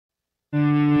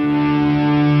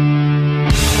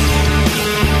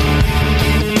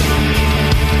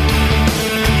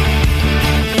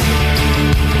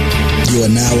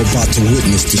about to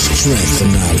witness the strength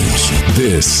of knowledge.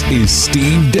 This is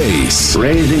Steve Deace.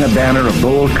 Raising a banner of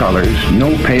bold colors,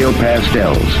 no pale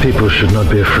pastels. People should not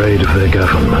be afraid of their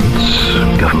governments.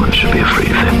 Governments should be afraid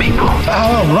of their people.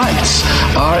 Our rights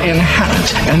are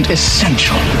inherent and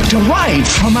essential, derived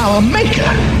from our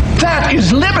Maker. That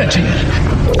is liberty.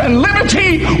 And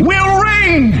liberty will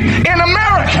reign in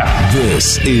America.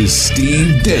 This is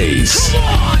Steve Deace.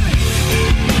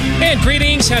 And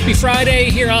greetings. Happy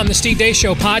Friday here on the Steve Deace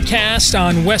Show podcast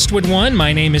on Westwood One.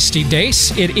 My name is Steve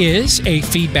Deace. It is a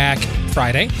Feedback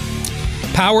Friday.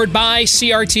 Powered by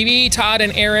CRTV. Todd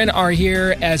and Aaron are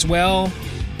here as well.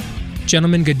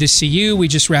 Gentlemen, good to see you. We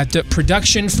just wrapped up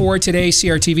production for today's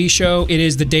CRTV show. It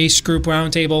is the Deace Group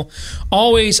Roundtable.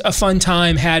 Always a fun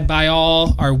time had by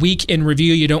all. Our week in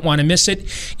review, you don't want to miss it.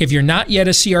 If you're not yet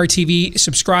a CRTV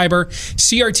subscriber,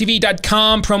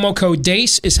 CRTV.com, promo code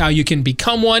DEACE is how you can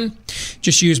become one.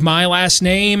 Just use my last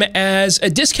name as a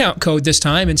discount code this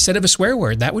time instead of a swear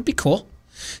word. That would be cool.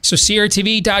 So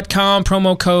CRTV.com,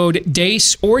 promo code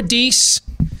DEACE or DEACE.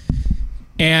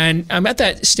 And I'm at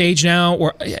that stage now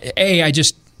where, I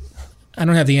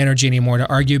don't have the energy anymore to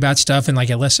argue about stuff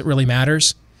unless it really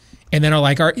matters. And then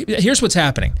here's what's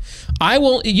happening.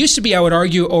 It used to be I would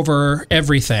argue over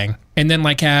everything and then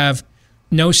have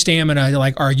no stamina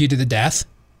to argue to the death.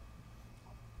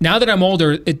 Now that I'm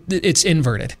older, it's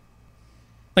inverted.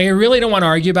 I really don't want to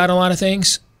argue about a lot of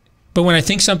things. But when I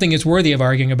think something is worthy of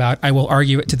arguing about, I will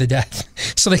argue it to the death.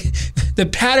 So the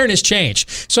pattern has changed.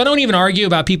 So I don't even argue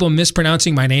about people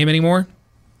mispronouncing my name anymore,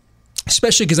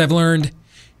 especially because I've learned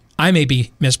I may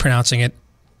be mispronouncing it.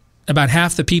 About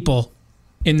half the people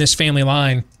in this family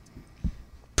line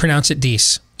pronounce it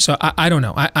Deace. So I don't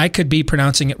know. I could be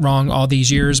pronouncing it wrong all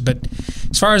these years, but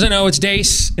as far as I know, it's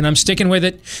Deace, and I'm sticking with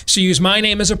it. So use my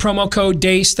name as a promo code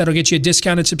Deace. That'll get you a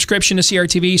discounted subscription to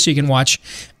CRTV, so you can watch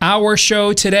our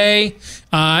show today,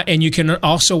 and you can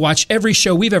also watch every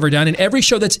show we've ever done and every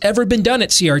show that's ever been done at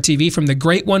CRTV, from the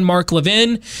great one, Mark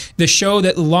Levin, the show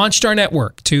that launched our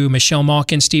network, to Michelle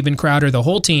Malkin, Steven Crowder, the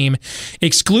whole team,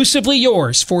 exclusively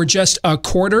yours for just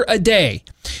 $0.25 a day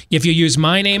if you use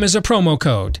my name as a promo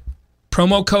code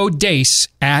DEACE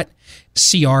at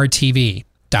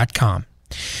CRTV.com.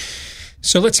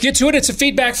 So let's get to it. It's a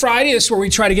Feedback Friday. This is where we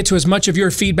try to get to as much of your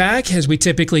feedback as we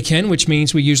typically can, which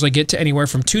means we usually get to anywhere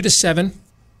from 2 to 7.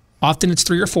 Often it's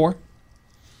 3 or 4.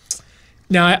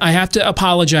 Now, I have to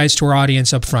apologize to our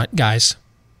audience up front, guys.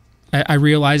 I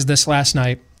realized this last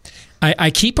night.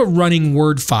 I keep a running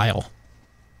Word file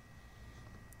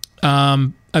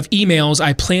of emails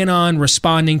I plan on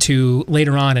responding to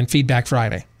later on in Feedback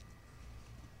Friday.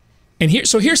 And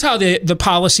here's how the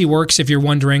policy works, if you're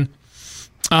wondering.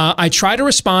 I try to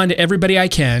respond to everybody I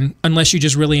can, unless you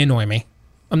just really annoy me.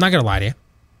 I'm not going to lie to you.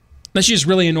 Unless you just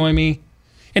really annoy me.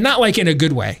 And not in a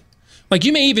good way.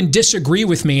 You may even disagree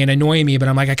with me and annoy me, but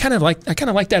I'm I kind of like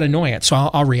that annoyance, so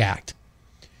I'll react.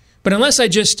 But unless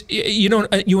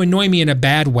you annoy me in a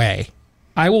bad way,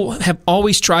 I will have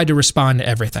always tried to respond to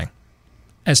everything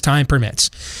as time permits.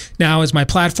 Now, as my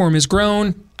platform has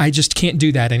grown, I just can't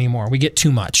do that anymore. We get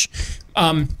too much.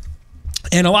 And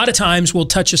a lot of times we'll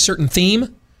touch a certain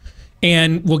theme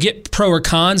and we'll get pro or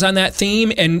cons on that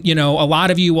theme. And, a lot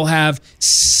of you will have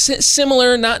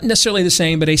similar, not necessarily the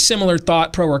same, but a similar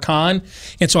thought, pro or con.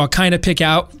 And so I'll kind of pick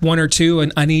out one or two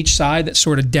on each side that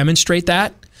sort of demonstrate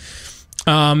that.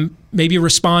 Maybe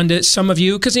respond to some of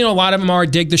you, because, a lot of them are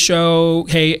dig the show.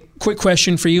 Hey, quick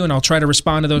question for you, and I'll try to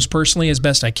respond to those personally as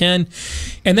best I can.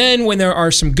 And then when there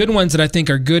are some good ones that I think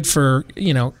are good for,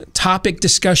 topic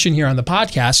discussion here on the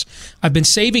podcast, I've been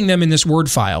saving them in this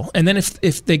Word file. And then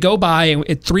if they go by,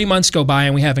 and 3 months go by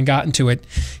and we haven't gotten to it,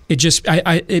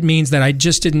 it means that I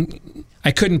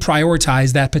couldn't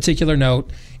prioritize that particular note,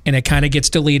 and it kind of gets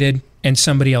deleted and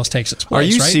somebody else takes its place.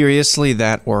 Are you right? seriously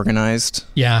that organized?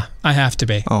 Yeah, I have to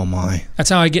be. Oh my. That's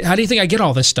how do you think I get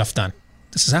all this stuff done?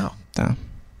 This is how. There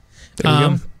you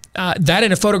go. That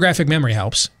and a photographic memory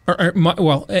helps.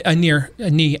 A near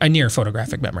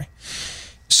photographic memory.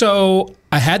 So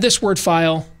I had this Word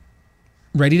file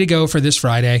ready to go for this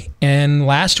Friday, and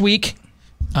last week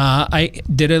I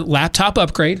did a laptop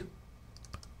upgrade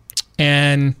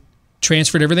and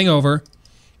transferred everything over.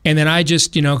 And then I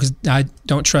just, because I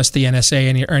don't trust the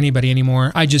NSA or anybody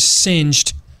anymore, I just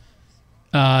singed,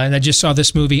 and I just saw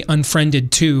this movie,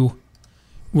 Unfriended 2,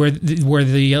 where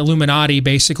the Illuminati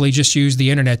basically just used the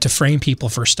internet to frame people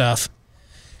for stuff.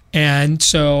 And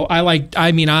so I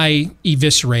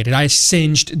eviscerated, I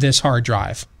singed this hard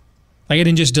drive. I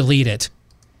didn't just delete it.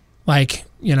 I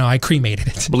cremated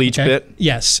it. Bleach bit?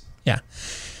 Yes, yeah.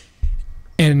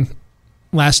 And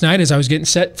last night as I was getting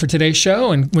set for today's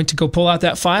show and went to go pull out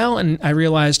that file, and I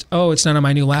realized, oh, it's not on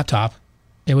my new laptop.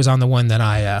 It was on the one that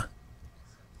I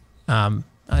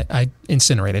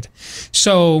incinerated.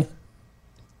 So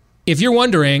if you're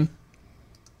wondering,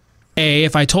 A,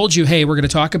 if I told you, hey, we're going to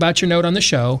talk about your note on the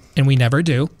show, and we never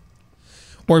do,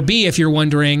 or B, if you're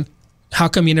wondering, how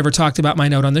come you never talked about my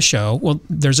note on the show? Well,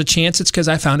 there's a chance it's because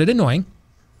I found it annoying.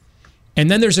 And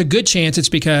then there's a good chance it's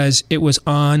because it was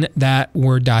on that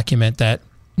Word document that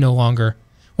no longer,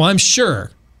 well, I'm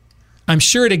sure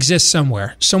it exists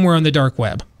somewhere on the dark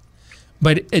web,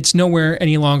 but it's nowhere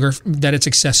any longer that it's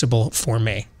accessible for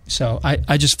me. So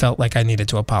I just felt like I needed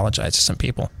to apologize to some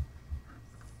people.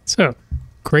 So,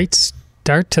 great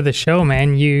start to the show,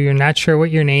 man. You're not sure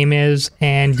what your name is,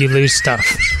 and you lose stuff.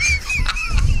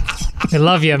 I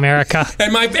love you, America.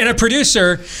 And a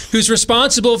producer who's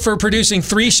responsible for producing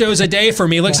 3 shows a day for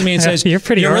me looks at me and says, you're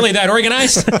really that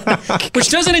organized? Which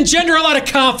doesn't engender a lot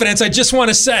of confidence, I just want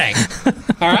to say.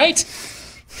 All right?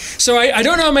 So I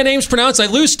don't know how my name's pronounced. I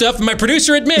lose stuff, and my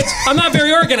producer admits I'm not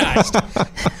very organized.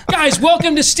 Guys,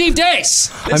 welcome to Steve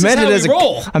Deace. I meant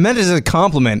it as a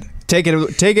compliment. Take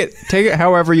it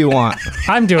however you want.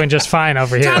 I'm doing just fine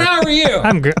over here. Todd, how are you?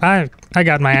 I'm good. I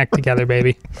got my act together,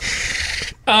 baby.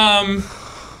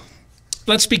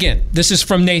 Let's begin. This is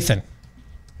from Nathan.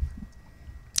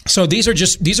 So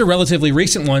these are relatively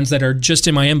recent ones that are just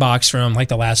in my inbox from like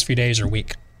the last few days or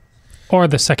week. Or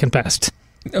the second best.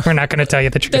 We're not going to tell you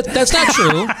the truth. That's not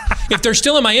true. If they're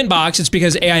still in my inbox, it's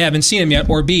because A, I haven't seen them yet,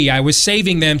 or B, I was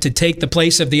saving them to take the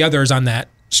place of the others on that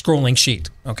scrolling sheet.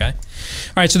 Okay.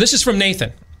 All right. So this is from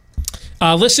Nathan.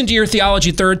 Listen to your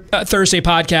Theology Thursday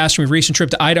podcast from a recent trip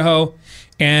to Idaho,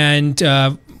 and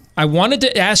I wanted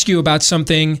to ask you about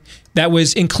something that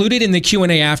was included in the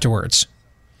Q&A afterwards.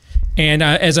 And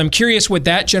as I'm curious what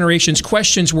that generation's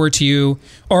questions were to you,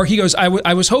 or he goes,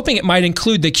 I was hoping it might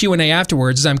include the Q&A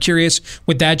afterwards, as I'm curious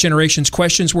what that generation's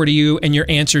questions were to you and your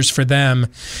answers for them.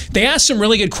 They asked some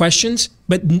really good questions,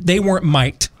 but they weren't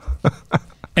mic'd.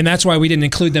 And that's why we didn't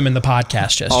include them in the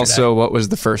podcast yesterday. Also, what was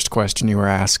the first question you were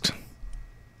asked?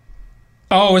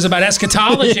 Oh, it was about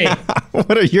eschatology. Yeah.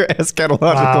 What are your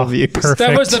eschatological views? Perfect.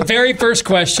 That was the very first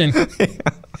question. Yeah.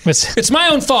 It's my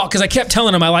own fault because I kept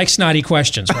telling him I like snotty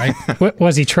questions, right?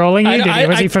 Was he trolling you?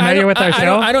 Was he familiar with our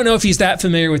show? I don't know if he's that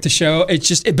familiar with the show. It's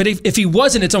just, but if he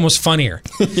wasn't, it's almost funnier.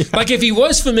 Yeah. Like if he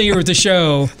was familiar with the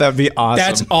show, that'd be awesome.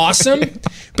 That's awesome.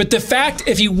 But the fact,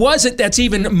 if he wasn't, that's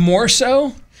even more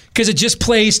so because it just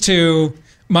plays to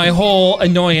my whole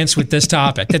annoyance with this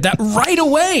topic. That right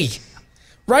away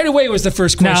was the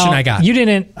first question I got. You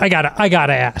didn't. I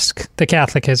gotta ask. The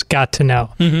Catholic has got to know.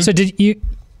 Mm-hmm. So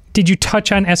did you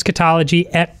touch on eschatology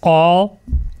at all?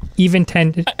 Even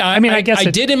I guess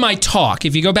I did in my talk.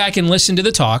 If you go back and listen to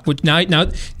the talk, which now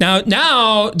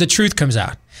the truth comes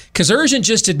out because Urgent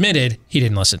just admitted he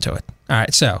didn't listen to it. All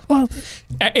right, so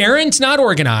Aaron's not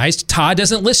organized. Todd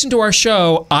doesn't listen to our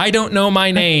show. I don't know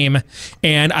my name,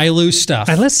 and I lose stuff.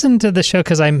 I listen to the show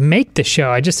because I make the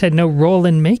show. I just had no role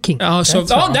in making it. It's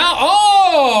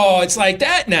like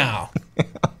that now.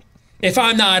 If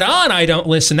I'm not on, I don't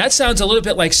listen. That sounds a little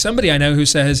bit like somebody I know who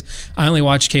says, I only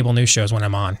watch cable news shows when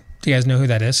I'm on. Do you guys know who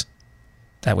that is?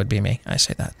 That would be me. I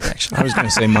say that, actually. I was going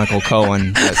to say Michael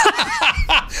Cohen. But...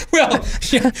 Well,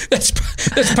 yeah, that's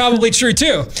probably true,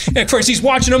 too. And, of course, he's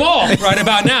watching them all right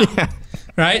about now. Yeah.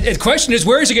 Right? The question is,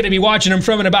 where is he going to be watching them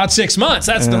from in about 6 months?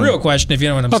 That's the real question, if you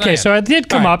know what I'm saying. Okay, so it did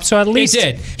come up, so at least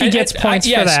he gets points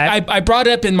for that. I brought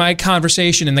it up in my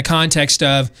conversation in the context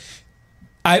of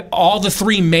all the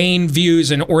 3 main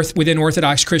views within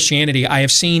Orthodox Christianity I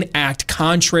have seen act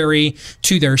contrary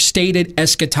to their stated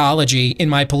eschatology in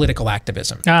my political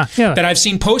activism. That I've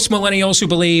seen post-millennials who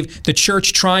believe the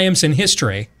church triumphs in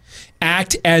history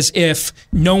act as if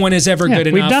no one is ever good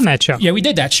enough. We've done that show. Yeah, we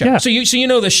did that show. Yeah. So you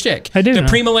know the shtick. I do. The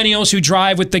premillennials who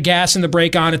drive with the gas and the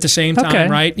brake on at the same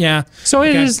time, right? Yeah. So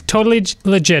it is totally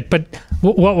legit, but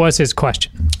what was his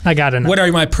question? I got to know. What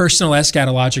are my personal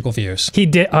eschatological views? He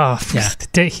did. Oh, yeah.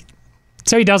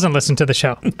 So he doesn't listen to the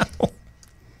show. No.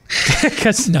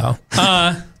 No.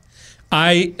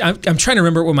 I'm trying to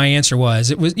remember what my answer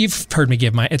was. You've heard me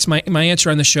give my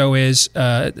answer on the show is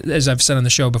as I've said on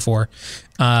the show before.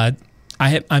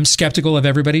 I'm skeptical of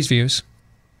everybody's views.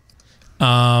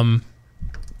 And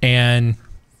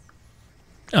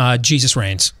Jesus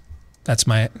reigns. That's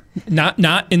my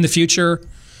not in the future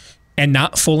and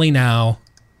not fully now,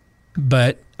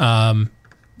 but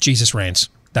Jesus reigns.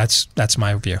 That's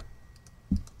my view.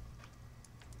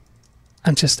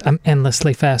 I'm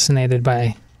endlessly fascinated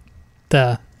by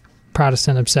the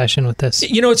Protestant obsession with this.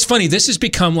 You know, it's funny. This has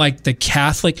become like the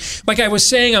Catholic, like I was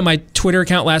saying on my Twitter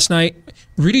account last night,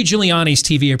 Rudy Giuliani's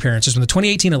TV appearances, when the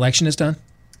 2018 election is done,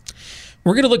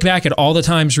 we're going to look back at all the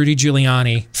times Rudy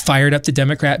Giuliani fired up the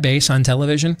Democrat base on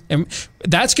television. And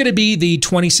that's going to be the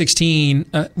 2016,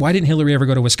 why didn't Hillary ever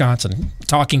go to Wisconsin?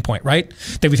 Talking point, right?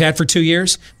 That we've had for 2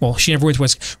 years. Well, she never went to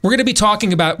Wisconsin. We're going to be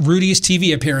talking about Rudy's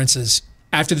TV appearances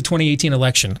after the 2018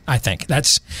 election, I think.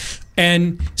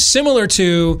 And similar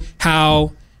to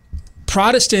how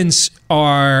Protestants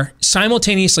are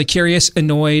simultaneously curious,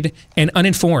 annoyed, and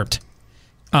uninformed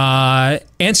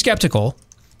and skeptical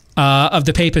of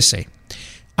the papacy.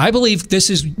 I believe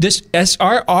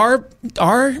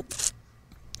our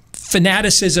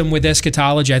fanaticism with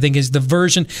eschatology, I think, is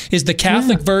the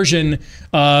Catholic version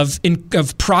of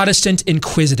Protestant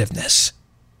inquisitiveness.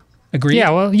 Agreed? Yeah,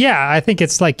 well, yeah, I think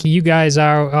it's like you guys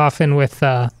are often with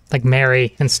like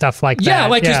Mary and stuff like that. Yeah,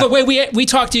 like because the way we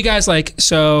talk to you guys, like,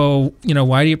 so,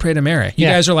 why do you pray to Mary? You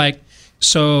guys are like,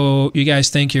 so you guys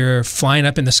think you're flying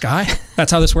up in the sky?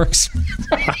 That's how this works.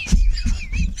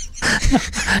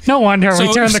 No wonder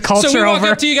we turn the culture over. So we walk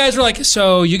up to you guys, we're like,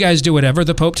 so you guys do whatever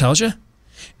the Pope tells you?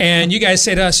 And you guys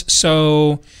say to us,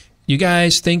 so you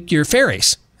guys think you're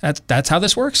fairies? That's how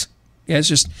this works? You guys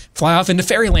just fly off into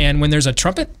fairyland when there's a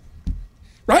trumpet?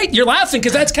 Right? You're laughing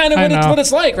because that's kind of what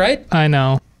it's like, right? I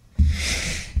know.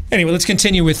 Anyway, let's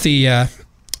continue with the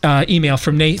email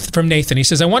from Nathan. He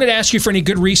says, I wanted to ask you for any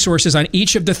good resources on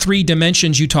each of the 3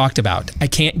 dimensions you talked about. I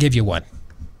can't give you one,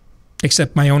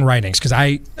 except my own writings, because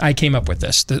I came up with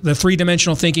this. The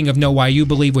 3-dimensional thinking of know why you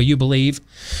believe what you believe,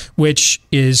 which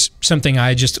is something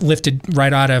I just lifted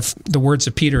right out of the words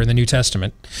of Peter in the New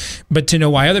Testament. But to know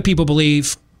why other people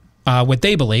believe what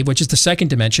they believe, which is the 2nd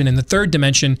dimension. And the 3rd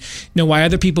dimension, know why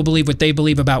other people believe what they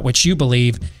believe about what you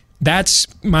believe. That's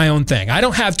my own thing. I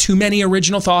don't have too many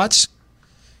original thoughts.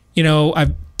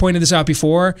 I've pointed this out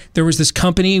before. There was this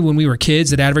company when we were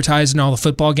kids that advertised in all the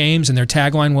football games, and their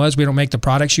tagline was, we don't make the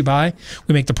products you buy,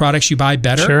 we make the products you buy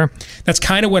better. Sure. That's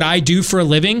kind of what I do for a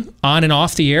living on and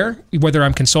off the air, whether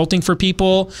I'm consulting for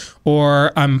people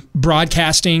or I'm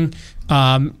broadcasting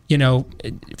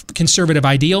conservative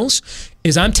ideals,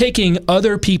 is I'm taking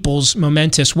other people's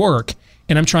momentous work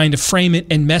and I'm trying to frame it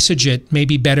and message it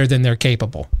maybe better than they're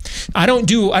capable. I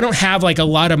don't have like a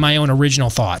lot of my own original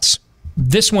thoughts.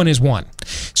 This one is one.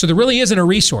 So there really isn't a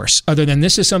resource other than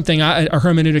this is something a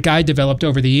hermeneutic I developed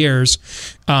over the years,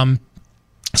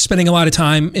 spending a lot of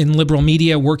time in liberal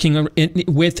media, working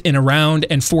with and around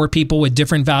and for people with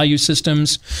different value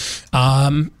systems.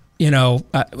 One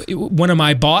of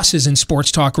my bosses in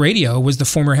sports talk radio was the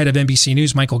former head of NBC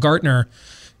News, Michael Gartner,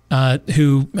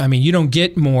 who, you don't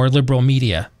get more liberal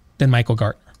media than Michael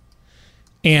Gartner.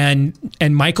 And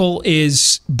Michael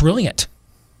is brilliant.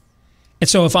 And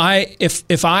so if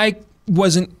I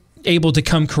wasn't able to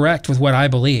come correct with what I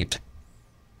believed,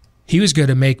 he was going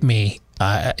to make me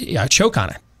choke on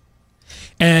it.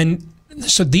 And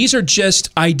so these are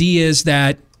just ideas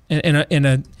that in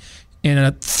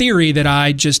a theory that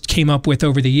I just came up with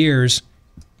over the years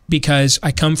because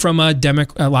I come from a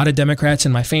lot of Democrats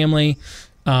in my family.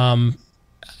 I'm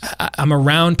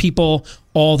around people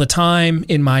all the time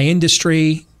in my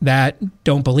industry that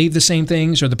don't believe the same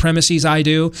things or the premises I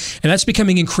do. And that's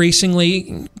becoming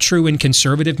increasingly true in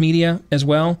conservative media as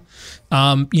well.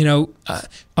 A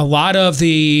lot of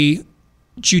the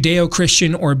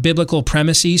Judeo-Christian or biblical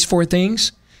premises for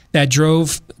things that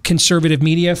drove conservative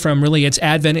media from really its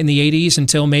advent in the 80s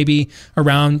until maybe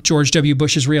around George W.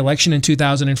 Bush's reelection in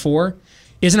 2004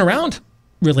 isn't around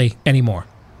really anymore.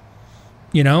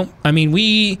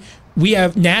 We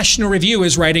have National Review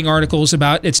is writing articles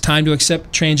about it's time to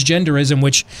accept transgenderism,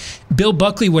 which Bill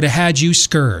Buckley would have had you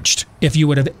scourged if you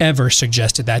would have ever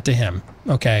suggested that to him,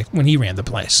 okay, when he ran the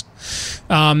place.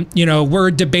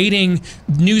 We're debating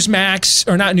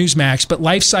Newsmax, or not Newsmax, but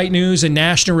LifeSite News and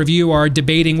National Review are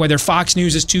debating whether Fox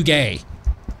News is too gay.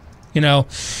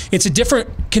 It's a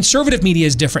different, conservative media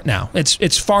is different now.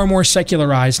 It's far more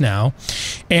secularized now.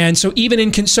 And so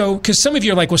even because some of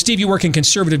you are like, well, Steve, you work in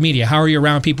conservative media. How are you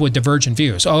around people with divergent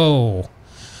views? Oh,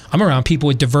 I'm around people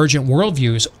with divergent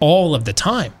worldviews all of the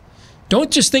time. Don't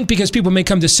just think because people may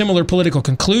come to similar political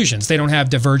conclusions, they don't have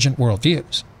divergent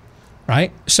worldviews,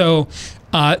 right? So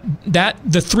that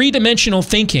the 3-dimensional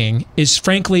thinking is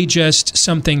frankly just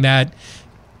something that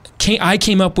I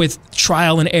came up with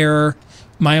trial and error,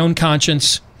 my own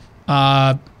conscience,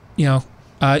 God's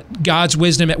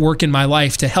wisdom at work in my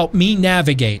life to help me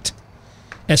navigate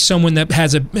as someone that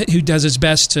who does his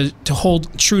best to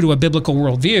hold true to a biblical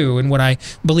worldview and what I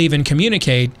believe and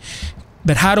communicate.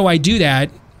 But how do I do that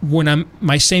when I'm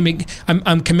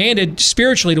commanded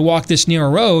spiritually to walk this narrow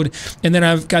road, and then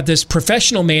I've got this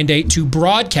professional mandate to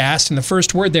broadcast, and the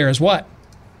first word there is what?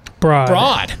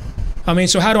 Broad. I mean,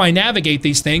 so how do I navigate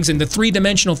these things? And the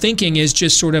three-dimensional thinking is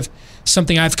just sort of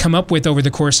something I've come up with over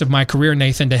the course of my career,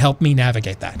 Nathan, to help me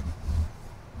navigate that.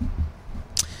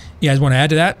 You guys want to add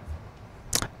to that?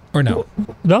 Or no?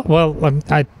 No. Well,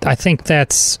 I think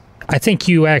that's. I think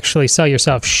you actually sell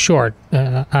yourself short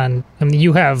on. I mean,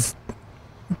 you have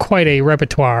quite a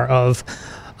repertoire of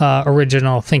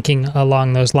original thinking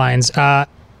along those lines.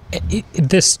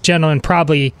 This gentleman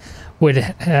probably would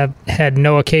have had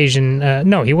no occasion.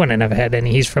 No, he wouldn't have had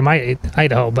any. He's from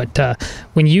Idaho. But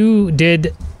when you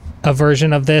did a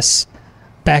version of this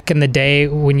back in the day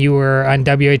when you were on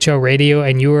WHO radio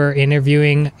and you were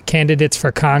interviewing candidates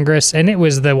for Congress, and it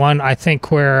was the one, I think,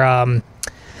 where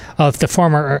of the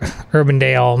former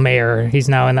Urbandale mayor, he's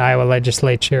now in the Iowa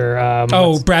legislature.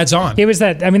 Brad Zahn. It was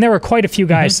that. I mean, there were quite a few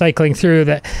guys cycling through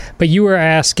that, but you were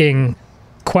asking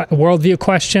worldview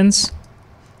questions.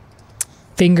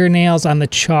 Fingernails on the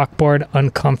chalkboard,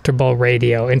 uncomfortable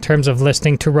radio in terms of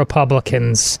listening to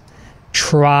Republicans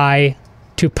try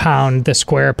to pound the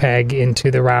square peg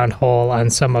into the round hole on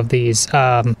some of these.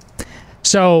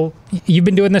 So you've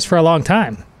been doing this for a long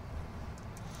time.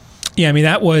 Yeah, I mean,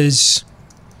 that was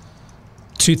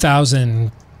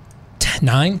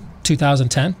 2009,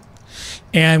 2010.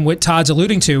 And what Todd's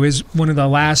alluding to is one of the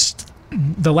last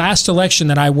election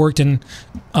that I worked in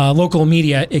local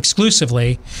media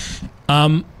exclusively.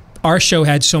 Our show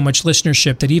had so much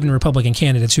listenership that even Republican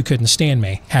candidates who couldn't stand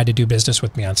me had to do business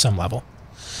with me on some level.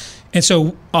 And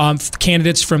so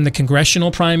candidates from the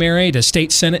congressional primary to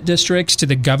state Senate districts to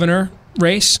the governor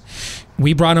race,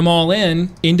 we brought them all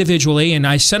in individually, and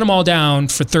I sent them all down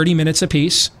for 30 minutes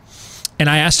apiece. And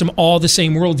I asked them all the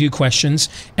same worldview questions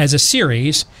as a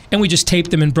series, and we just taped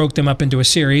them and broke them up into a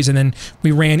series, and then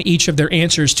we ran each of their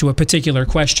answers to a particular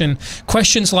question.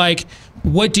 Questions like,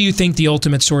 what do you think the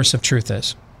ultimate source of truth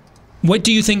is? What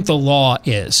do you think the law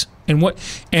is? And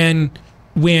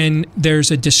when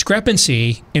there's a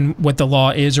discrepancy in what the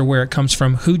law is or where it comes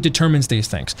from, who determines these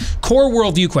things? Core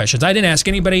worldview questions. I didn't ask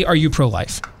anybody, are you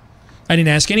pro-life? I didn't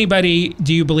ask anybody,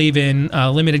 do you believe in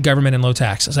limited government and low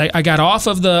taxes? I got off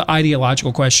of the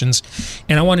ideological questions,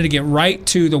 and I wanted to get right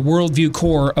to the worldview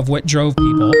core of what drove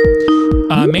people,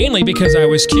 mainly because I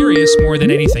was curious more than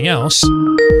anything else.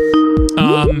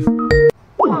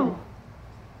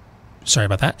 Sorry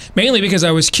about that. Mainly because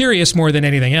I was curious more than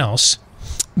anything else,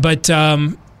 but I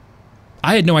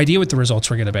had no idea what the results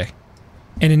were going to be.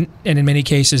 And in many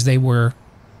cases, they were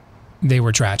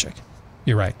tragic.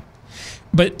 You're right.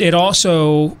 But it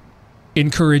also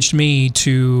encouraged me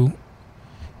to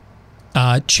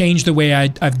change the way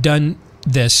I've done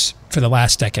this for the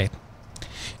last decade.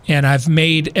 And I've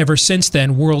made, ever since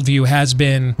then, worldview has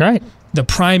been the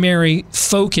primary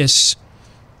focus.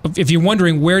 If you're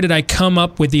wondering, where did I come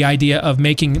up with the idea of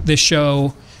making this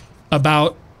show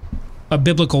about a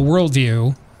biblical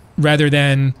worldview rather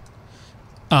than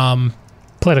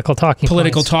political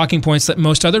talking points that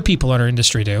most other people in our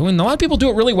industry do, and a lot of people do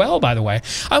it really well, by the way.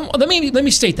 Let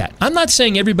me state that I'm not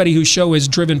saying everybody whose show is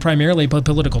driven primarily by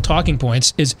political talking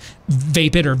points is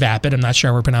vapid or vapid. I'm not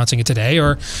sure how we're pronouncing it today,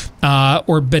 or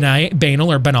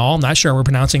banal or banal. I'm not sure how we're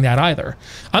pronouncing that either.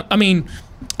 I mean,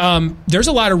 there's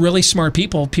a lot of really smart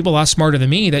people a lot smarter than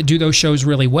me, that do those shows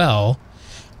really well.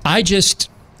 I just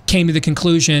came to the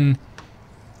conclusion.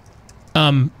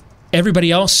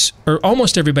 Everybody else, or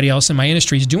almost everybody else in my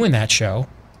industry, is doing that show.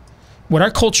 What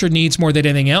our culture needs more than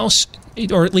anything else,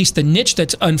 or at least the niche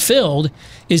that's unfilled,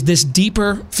 is this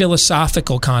deeper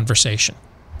philosophical conversation.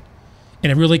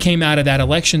 And it really came out of that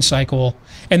election cycle.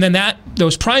 And then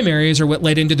those primaries are what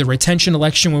led into the retention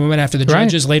election when we went after the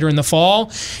judges later in the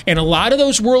fall. And a lot of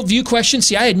those worldview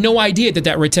questions, I had no idea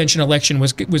that retention election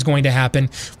was going to happen.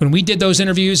 When we did those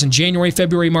interviews in January,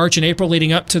 February, March, and April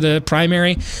leading up to the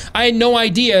primary, I had no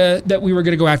idea that we were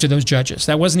going to go after those judges.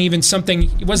 That wasn't even something,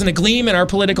 it wasn't a gleam in our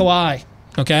political eye,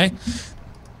 okay?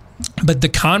 But the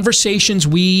conversations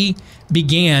we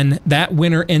began that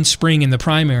winter and spring in the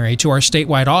primary to our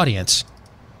statewide audience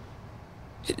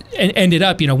ended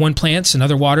up, one plants and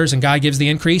other waters and God gives the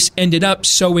increase, ended up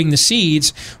sowing the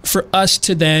seeds for us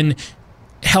to then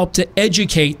help to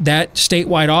educate that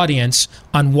statewide audience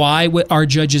on why what our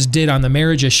judges did on the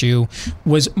marriage issue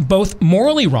was both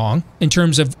morally wrong in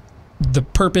terms of the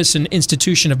purpose and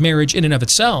institution of marriage in and of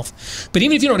itself, but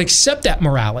even if you don't accept that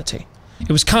morality,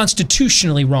 it was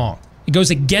constitutionally wrong. It goes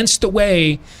against the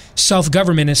way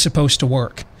self-government is supposed to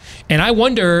work. And I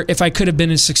wonder if I could have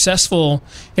been as successful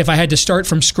if I had to start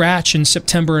from scratch in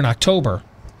September and October,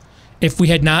 if we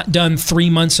had not done 3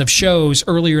 months of shows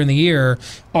earlier in the year,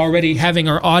 already having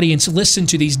our audience listen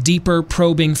to these deeper,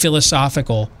 probing,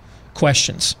 philosophical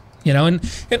questions. And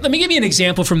let me give you an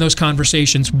example from those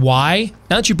conversations. Why?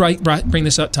 Now that you bring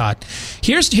this up, Todd,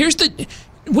 here's the.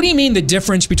 What do you mean the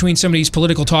difference between somebody's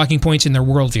political talking points and their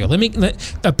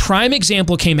worldview? A prime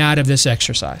example came out of this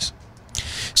exercise.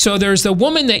 So there's the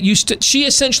woman that she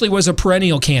essentially was a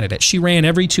perennial candidate. She ran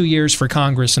every 2 years for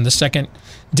Congress in the 2nd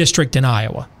District in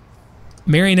Iowa.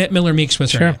 Marionette Miller Meeks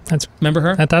was her name. Remember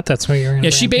her? I thought that's what you were going to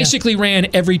Yeah, she basically ran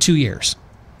every 2 years.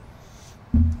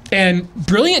 And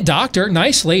brilliant doctor,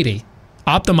 nice lady,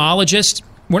 ophthalmologist.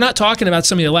 We're not talking about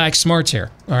somebody that lacks smarts here,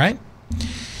 all right?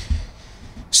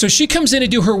 So she comes in to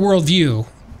do her worldview.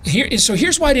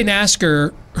 Here's why I didn't ask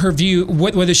her view,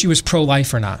 whether she was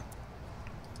pro-life or not.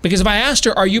 Because if I asked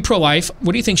her, are you pro-life,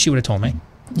 what do you think she would have told me?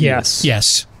 Yes.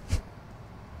 Yes.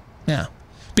 Yeah.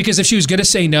 Because if she was going to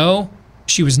say no,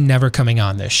 she was never coming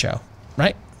on this show,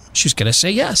 right? She was going to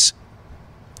say yes.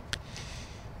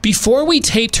 Before we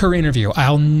taped her interview,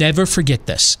 I'll never forget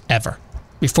this, ever.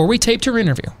 Before we taped her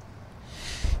interview,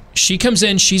 she comes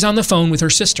in, she's on the phone with her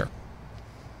sister.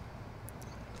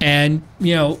 And,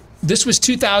 this was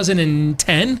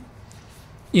 2010.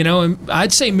 And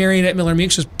I'd say Marionette Miller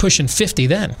Meeks was pushing 50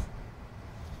 then.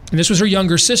 And this was her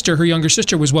younger sister. Her younger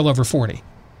sister was well over 40.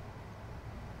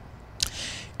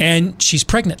 And she's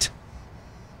pregnant.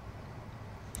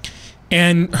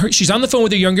 And she's on the phone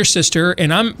with her younger sister,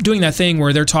 and I'm doing that thing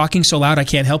where they're talking so loud I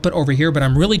can't help it over here, but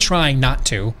I'm really trying not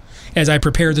to as I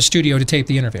prepare the studio to tape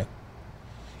the interview.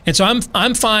 And so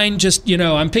I'm fine just,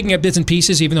 I'm picking up bits and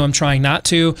pieces even though I'm trying not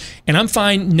to. And I'm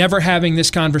fine never having this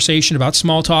conversation about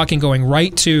small talk and going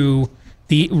right to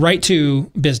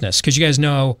business. Because you guys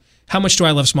know, how much do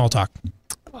I love small talk?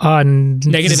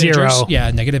 Negative 0. integers.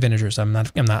 Yeah, negative integers. I'm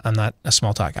not a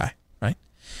small talk guy, right?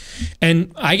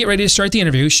 And I get ready to start the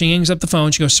interview. She hangs up the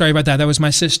phone. She goes, sorry about that. That was my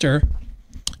sister.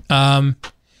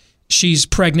 She's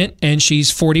pregnant and she's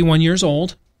 41 years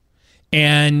old.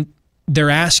 And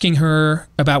they're asking her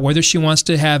about whether she wants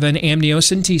to have an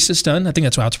amniocentesis done. I think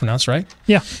that's how it's pronounced, right?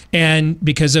 Yeah. And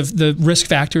because of the risk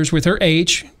factors with her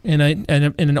age in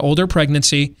an older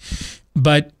pregnancy.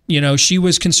 But, she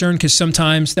was concerned because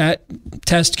sometimes that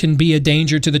test can be a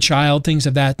danger to the child, things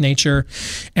of that nature.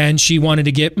 And she wanted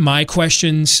to get my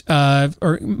questions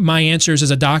or my answers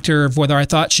as a doctor of whether I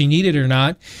thought she needed it or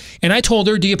not. And I told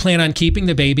her, do you plan on keeping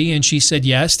the baby? And she said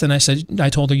yes. Then I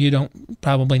told her, you don't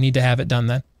probably need to have it done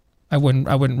then. I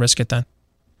wouldn't risk it then.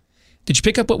 Did you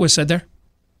pick up what was said there?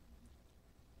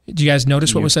 Did you guys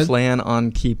notice what was said? You plan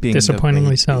on keeping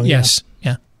disappointingly so. Yes.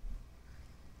 Yeah.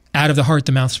 Out of the heart,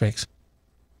 the mouth speaks.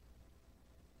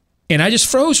 And I just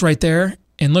froze right there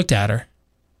and looked at her.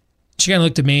 She kind of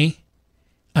looked at me.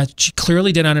 She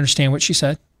clearly did not understand what she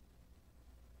said.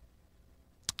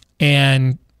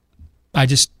 And I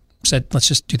just said, let's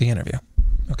just do the interview.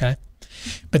 Okay?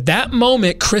 But that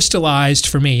moment crystallized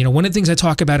for me. One of the things I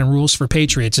talk about in Rules for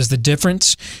Patriots is the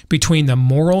difference between the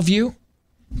moral view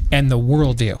and the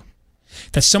worldview.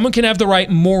 That someone can have the right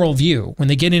moral view when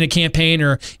they get in a campaign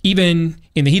or even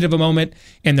in the heat of a moment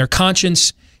and their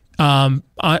conscience on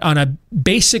a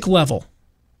basic level.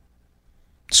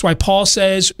 That's why Paul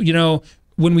says,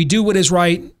 when we do what is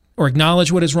right or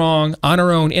acknowledge what is wrong on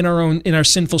our own, in our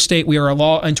sinful state, we are a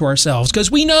law unto ourselves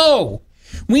because we know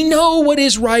what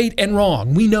is right and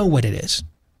wrong. We know what it is.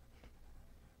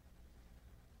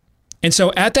 And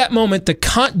so at that moment,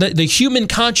 the human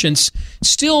conscience,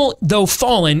 still, though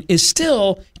fallen,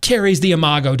 still carries the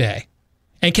imago Dei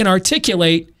and can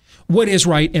articulate what is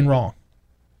right and wrong.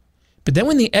 But then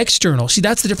when the external, see,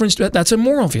 that's the difference. That's a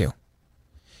moral view.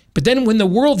 But then when the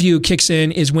worldview kicks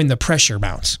in is when the pressure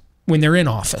mounts, when they're in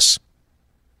office.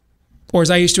 Or as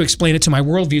I used to explain it to my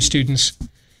worldview students,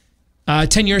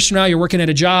 10 years from now, you're working at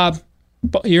a job.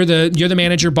 You're the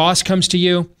manager. Boss comes to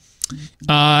you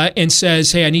and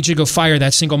says, hey, I need you to go fire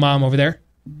that single mom over there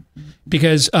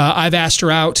because I've asked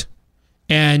her out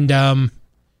and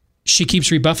she keeps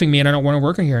rebuffing me and I don't want to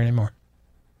work here anymore.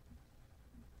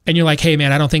 And you're like, hey,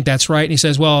 man, I don't think that's right. And he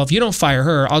says, well, if you don't fire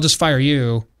her, I'll just fire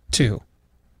you too.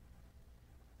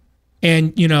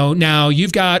 And, now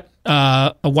you've got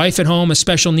a wife at home, a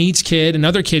special needs kid,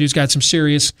 another kid who's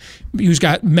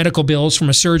got medical bills from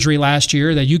a surgery last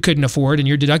year that you couldn't afford and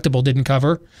your deductible didn't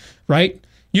cover, right?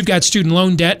 You've got student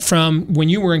loan debt from when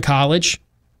you were in college.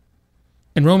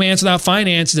 And romance without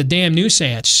finance is a damn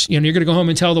nuisance. You're going to go home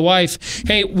and tell the wife,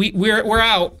 hey, we're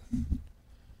out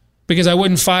because I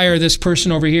wouldn't fire this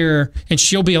person over here. And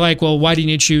she'll be like, well, why didn't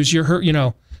you choose her?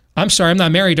 I'm sorry, I'm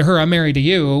not married to her. I'm married to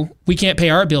you. We can't pay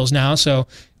our bills now. So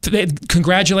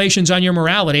congratulations on your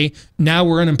morality. Now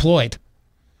we're unemployed.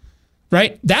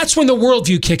 Right? That's when the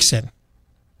worldview kicks in.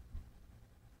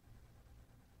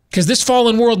 Because this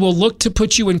fallen world will look to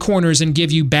put you in corners and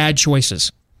give you bad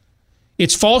choices.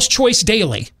 It's false choice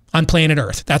daily on planet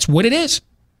Earth. That's what it is.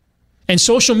 And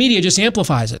social media just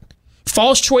amplifies it.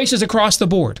 False choices across the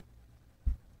board.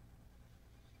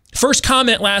 First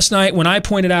comment last night when I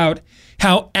pointed out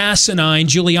how asinine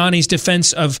Giuliani's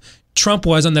defense of Trump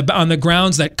was on the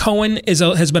grounds that Cohen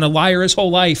has been a liar his whole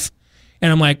life.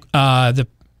 And I'm like,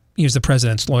 he was the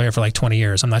president's lawyer for like 20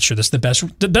 years. I'm not sure this is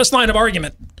the best line of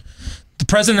argument. The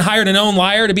president hired a known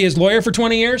liar to be his lawyer for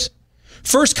 20 years?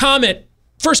 First comment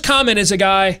is a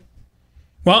guy,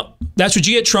 well, that's what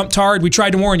you get, Trump tard. We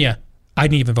tried to warn you. I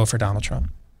didn't even vote for Donald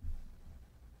Trump.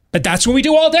 But that's what we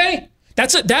do all day.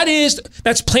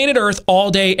 That's planet Earth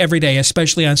all day, every day,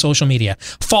 especially on social media.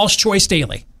 False choice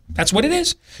daily. That's what it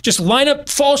is. Just line up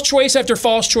false choice after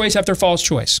false choice after false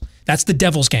choice. That's the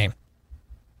devil's game.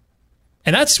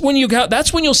 And that's when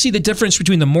you'll see the difference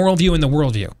between the moral view and the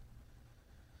worldview.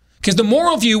 Because the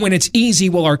moral view, when it's easy,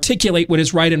 will articulate what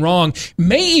is right and wrong,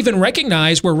 may even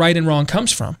recognize where right and wrong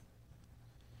comes from.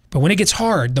 But when it gets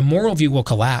hard, the moral view will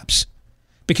collapse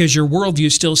because your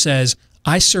worldview still says,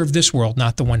 I serve this world,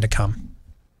 not the one to come.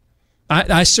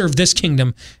 I serve this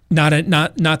kingdom, not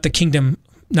the kingdom,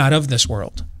 not of this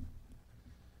world.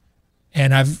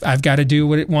 And I've got to do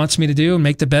what it wants me to do and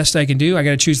make the best I can do. I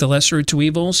got to choose the lesser of two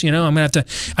evils. I'm going to have to,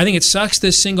 I think it sucks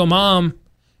this single mom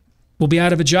will be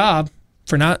out of a job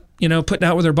for not, putting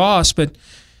out with her boss. But,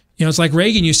 it's like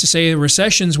Reagan used to say,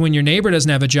 recession's when your neighbor doesn't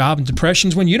have a job and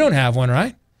depression's when you don't have one,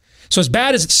 right? So as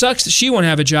bad as it sucks that she won't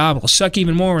have a job, it'll suck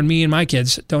even more when me and my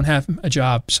kids don't have a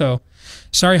job. So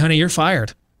sorry, honey, you're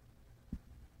fired.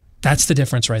 That's the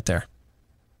difference right there.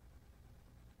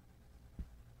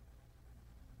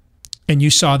 And you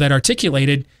saw that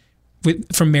articulated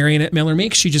from Marionette Miller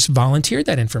Meeks. She just volunteered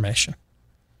that information.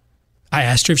 I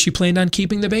asked her if she planned on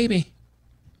keeping the baby.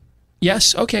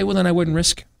 Yes. Okay, well then I wouldn't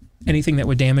risk anything that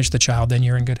would damage the child. Then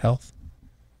you're in good health.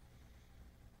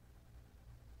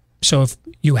 So if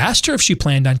you asked her if she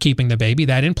planned on keeping the baby,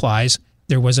 that implies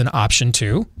there was an option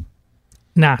to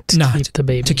not keep the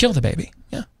baby. To kill the baby.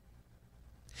 Yeah.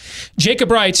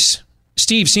 Jacob writes,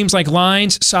 Steve, seems like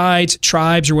lines, sides,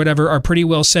 tribes, or whatever are pretty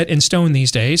well set in stone these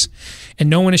days, and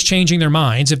no one is changing their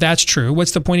minds. If that's true,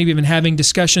 what's the point of even having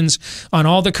discussions on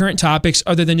all the current topics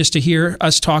other than just to hear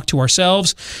us talk to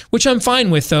ourselves, which I'm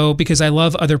fine with, though, because I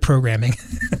love other programming.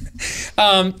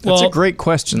 That's a great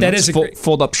question. That Let's is a great...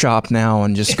 fold up shop now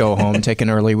and just go home, take an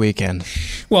early weekend.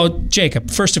 Well, Jacob,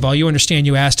 first of all, you understand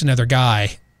you asked another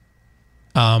guy,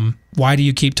 why do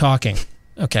you keep talking?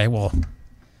 Okay, well...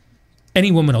 Any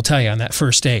woman will tell you on that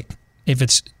first date, if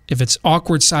it's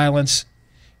awkward silence,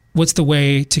 what's the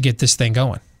way to get this thing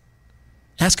going?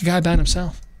 Ask a guy about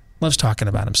himself. Loves talking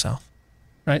about himself,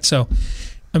 right? So,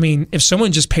 I mean, if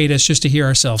someone just paid us just to hear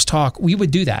ourselves talk, we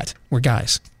would do that. We're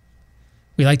guys.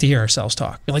 We like to hear ourselves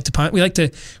talk. We enjoy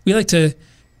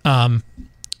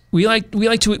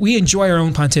our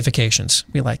own pontifications.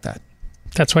 We like that.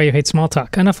 That's why you hate small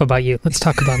talk. Enough about you. Let's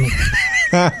talk about me.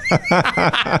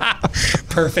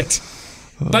 Perfect.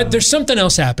 But there's something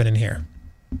else happening here.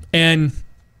 And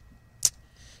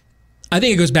I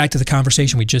think it goes back to the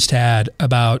conversation we just had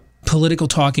about political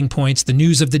talking points, the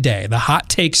news of the day, the hot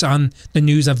takes on the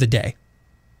news of the day,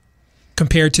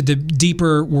 compared to the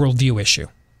deeper worldview issue.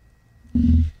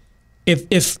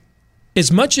 If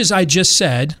as much as I just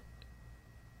said,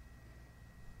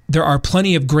 there are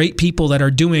plenty of great people that are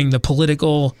doing the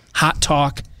political hot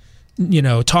talk,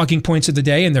 talking points of the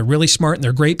day, and they're really smart and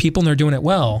they're great people and they're doing it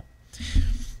well.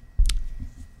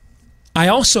 I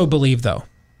also believe, though,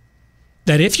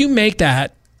 that if you make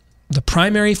that the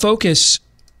primary focus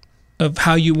of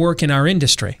how you work in our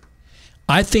industry,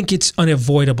 I think it's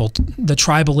unavoidable. The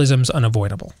tribalism's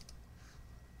unavoidable.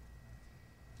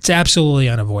 It's absolutely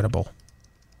unavoidable.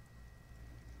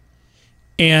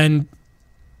 And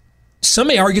some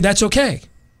may argue that's okay.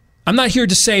 I'm not here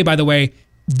to say, by the way,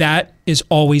 that is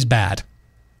always bad.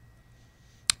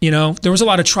 There was a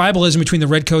lot of tribalism between the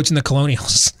Redcoats and the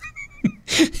Colonials.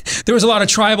 There was a lot of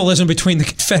tribalism between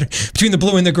the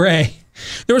blue and the gray.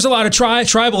 There was a lot of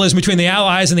tribalism between the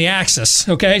Allies and the Axis.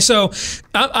 Okay, so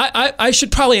I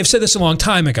should probably have said this a long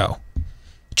time ago.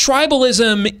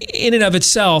 Tribalism in and of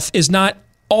itself is not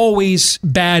always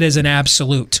bad as an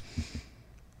absolute.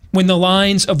 When the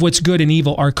lines of what's good and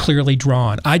evil are clearly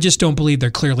drawn. I just don't believe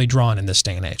they're clearly drawn in this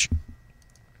day and age.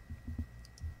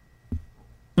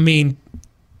 I mean,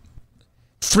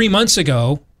 3 months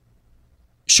ago,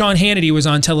 Sean Hannity was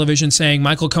on television saying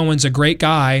Michael Cohen's a great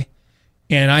guy,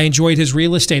 and I enjoyed his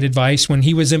real estate advice when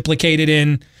he was implicated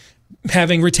in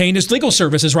having retained his legal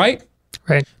services, right?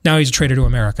 Right. Now he's a traitor to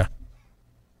America.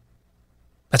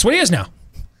 That's what he is now.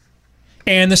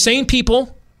 And the same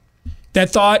people that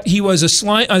thought he was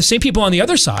same people on the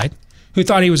other side who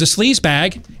thought he was a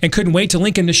sleazebag and couldn't wait to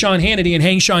link him to Sean Hannity and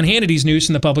hang Sean Hannity's noose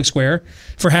in the public square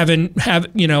for having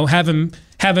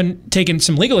taken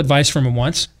some legal advice from him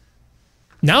once.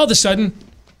 Now all of a sudden,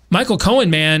 Michael Cohen,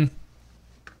 man,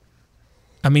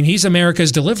 I mean, he's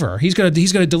America's deliverer. He's gonna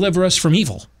deliver us from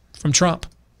evil, from Trump.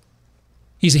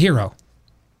 He's a hero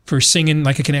for singing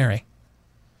like a canary.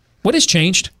 What has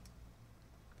changed?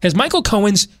 Has Michael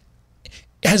Cohen's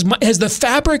has the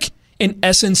fabric and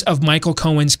essence of Michael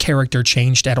Cohen's character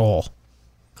changed at all?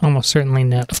 Almost certainly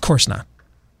not. Of course not.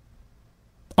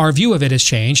 Our view of it has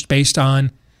changed based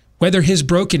on whether his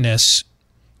brokenness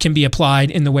can be applied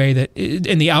in the way that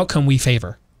in the outcome we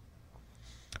favor.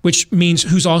 Which means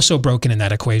who's also broken in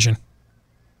that equation?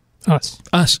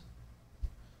 Us.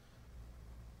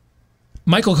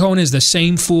 Michael Cohen is the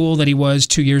same fool that he was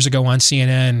 2 years ago on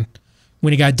CNN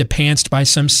when he got depantsed by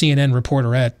some CNN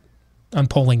reporterette on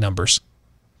polling numbers.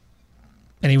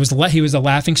 And he was the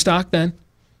laughingstock then.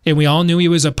 And we all knew he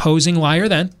was a posing liar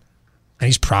then. And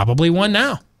he's probably one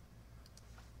now.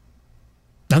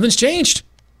 Nothing's changed.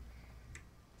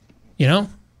 You know?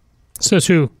 Says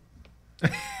who?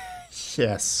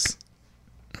 Yes.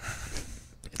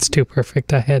 It's too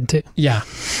perfect. I had to. Yeah.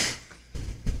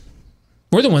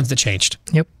 We're the ones that changed.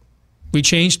 Yep. We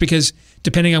changed because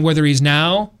depending on whether he's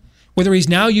now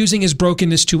using his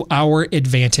brokenness to our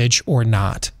advantage or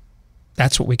not.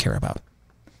 That's what we care about.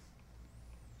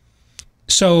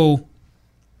 So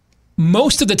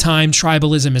most of the time,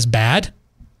 tribalism is bad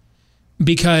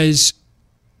because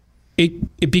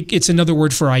it's another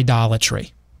word for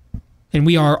idolatry. And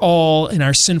we are all, in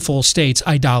our sinful states,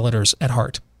 idolaters at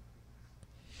heart.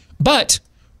 But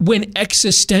when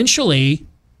existentially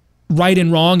right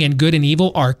and wrong and good and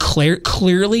evil are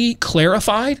clearly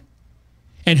clarified,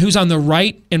 and who's on the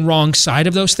right and wrong side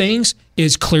of those things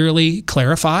is clearly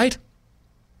clarified,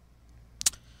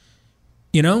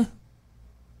 you know,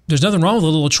 there's nothing wrong with a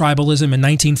little tribalism in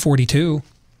 1942,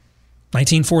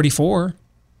 1944,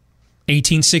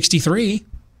 1863. You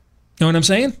know what I'm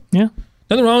saying? Yeah.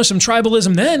 Nothing wrong with some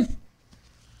tribalism then.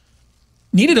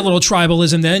 Needed a little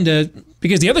tribalism then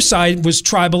because the other side was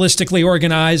tribalistically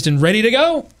organized and ready to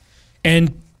go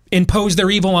and impose their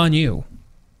evil on you.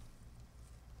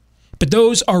 But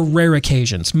those are rare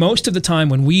occasions. Most of the time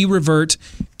when we revert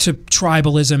to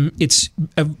tribalism, it's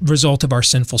a result of our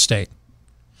sinful state.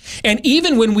 And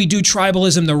even when we do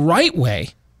tribalism the right way,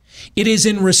 it is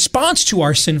in response to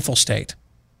our sinful state.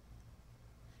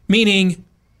 Meaning,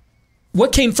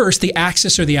 what came first, the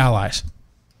Axis or the Allies?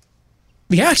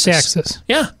 The Axis. The Axis.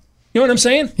 Yeah. You know what I'm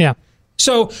saying? Yeah.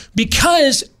 So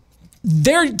because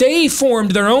they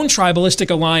formed their own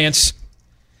tribalistic alliance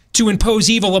to impose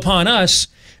evil upon us,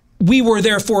 we were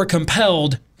therefore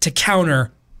compelled to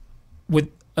counter with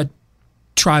a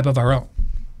tribe of our own.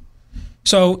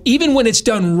 So even when it's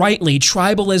done rightly,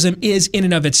 tribalism is in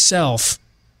and of itself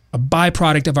a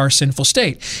byproduct of our sinful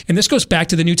state. And this goes back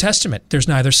to the New Testament. There's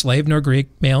neither slave nor Greek,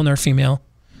 male nor female,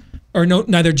 or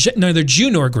neither Jew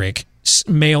nor Greek,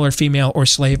 male or female, or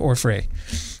slave or free.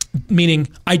 Meaning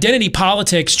identity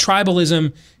politics,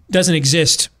 tribalism doesn't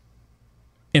exist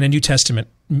in a New Testament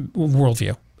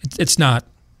worldview. It's not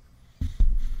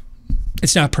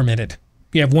permitted.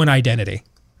 You have one identity,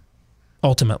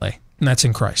 ultimately, and that's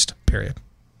in Christ, period.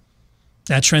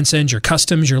 That transcends your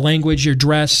customs, your language, your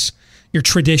dress, your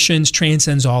traditions,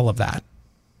 transcends all of that.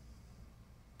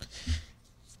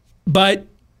 But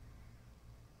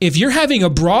if you're having a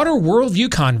broader worldview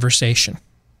conversation,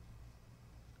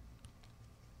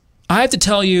 I have to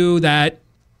tell you that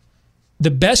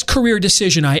the best career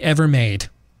decision I ever made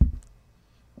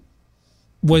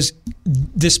was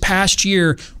this past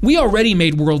year. We already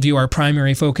made worldview our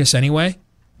primary focus anyway.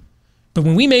 But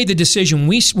when we made the decision,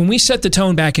 when we set the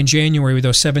tone back in January with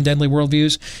those 7 deadly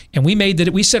worldviews, and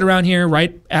we sat around here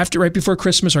right before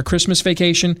Christmas, our Christmas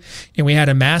vacation, and we had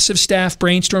a massive staff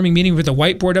brainstorming meeting with a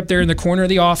whiteboard up there in the corner of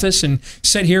the office, and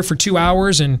sat here for 2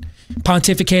 hours and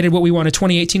pontificated what we wanted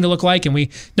 2018 to look like. And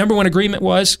number one agreement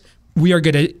was we are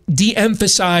going to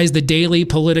de-emphasize the daily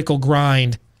political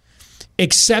grind,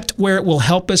 except where it will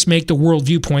help us make the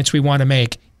worldview points we want to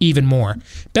make even more.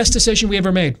 Best decision we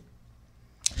ever made.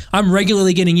 I'm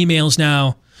regularly getting emails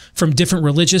now from different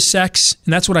religious sects,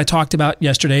 and that's what I talked about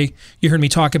yesterday. You heard me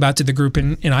talk about to the group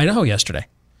in Idaho yesterday.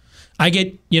 I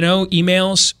get,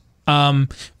 emails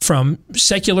from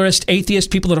secularist,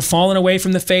 atheist, people that have fallen away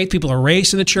from the faith, people who are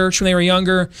raised in the church when they were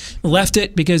younger, left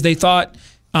it because they thought,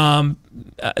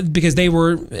 because they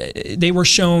were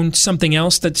shown something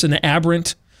else that's an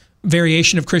aberrant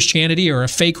variation of Christianity or a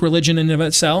fake religion in and of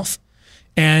itself.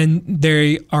 And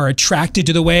they are attracted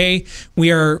to the way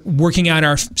we are working out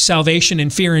our salvation in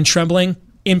fear and trembling,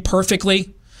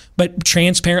 imperfectly, but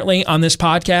transparently on this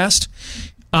podcast,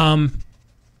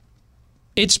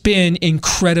 it's been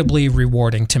incredibly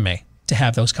rewarding to me to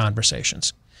have those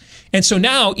conversations. And so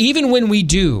now, even when we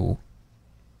do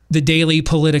the daily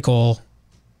political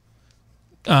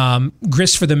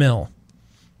grist for the mill,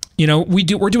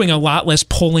 we're doing a lot less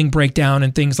polling breakdown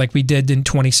and things like we did in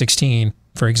 2016,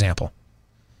 for example.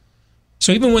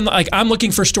 So even when I'm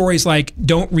looking for stories like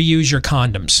don't reuse your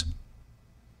condoms,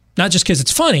 not just because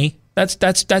it's funny,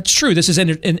 that's true. This is an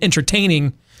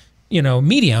entertaining,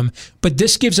 medium, but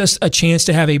this gives us a chance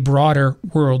to have a broader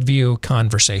worldview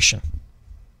conversation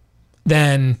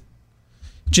than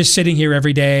just sitting here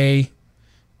every day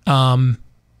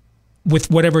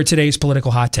with whatever today's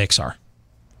political hot takes are.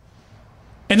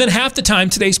 And then half the time,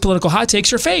 today's political hot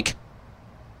takes are fake.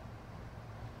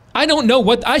 I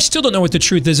still don't know what the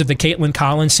truth is of the Caitlin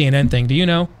Collins CNN thing. Do you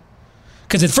know?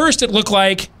 Because at first it looked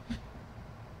like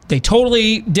they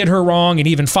totally did her wrong, and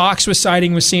even Fox was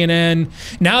siding with CNN.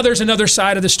 Now there's another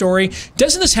side of the story.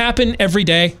 Doesn't this happen every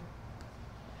day?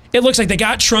 It looks like they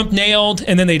got Trump nailed,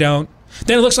 and then they don't.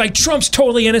 Then it looks like Trump's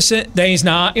totally innocent, then he's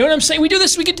not. You know what I'm saying? We do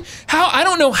this. I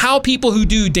don't know how people who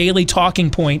do daily talking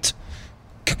point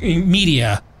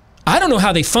media, I don't know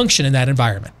how they function in that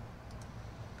environment.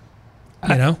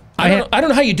 I don't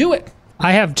know how you do it.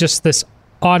 I have just this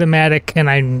automatic, and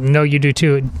I know you do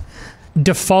too,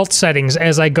 default settings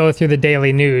as I go through the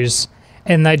daily news,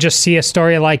 and I just see a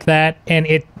story like that, and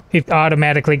it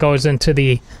automatically goes into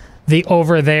the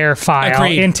over there file.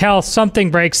 Agreed. Until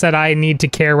something breaks that I need to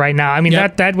care right now. I mean,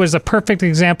 that was a perfect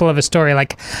example of a story.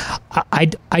 Like,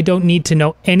 I don't need to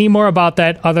know any more about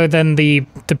that other than the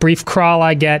brief crawl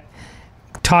I get.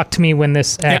 Talk to me when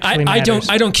this actually matters.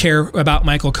 I don't care about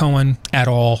Michael Cohen at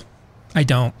all. I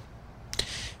don't.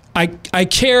 I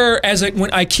care I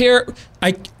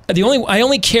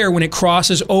only care when it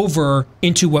crosses over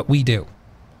into what we do.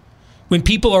 When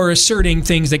people are asserting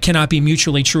things that cannot be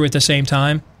mutually true at the same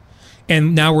time,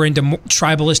 and now we're into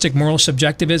tribalistic moral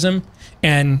subjectivism,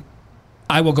 and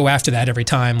I will go after that every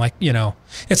time.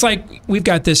 It's like we've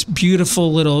got this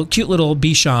beautiful cute little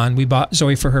Bichon we bought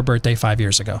Zoe for her birthday 5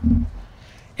 years ago.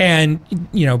 And,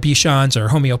 Bichons are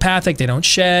homeopathic. They don't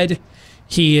shed.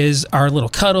 He is our little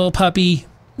cuddle puppy,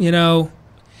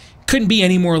 Couldn't be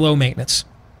any more low maintenance.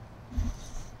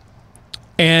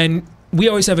 And we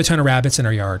always have a ton of rabbits in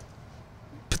our yard,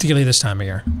 particularly this time of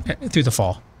year, through the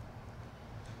fall.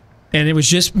 And it was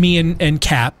just me and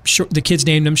Cap. The kids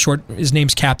named him short. His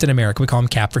name's Captain America. We call him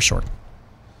Cap for short.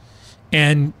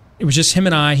 And it was just him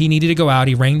and I. He needed to go out.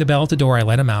 He rang the bell at the door. I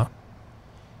let him out.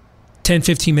 10,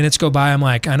 15 minutes go by. I'm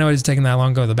like, I know it's taking that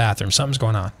long to go to the bathroom. Something's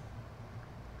going on.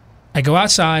 I go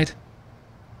outside.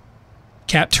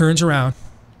 Cap turns around.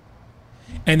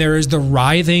 And there is the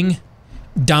writhing,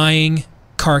 dying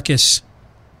carcass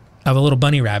of a little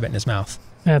bunny rabbit in his mouth.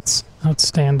 That's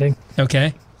outstanding.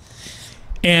 Okay.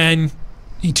 And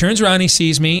he turns around, he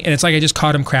sees me, and it's like I just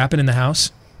caught him crapping in the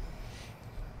house.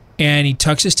 And he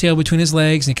tucks his tail between his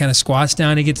legs, and he kind of squats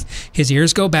down. His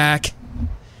ears go back,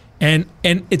 and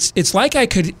it's like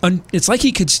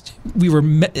we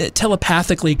were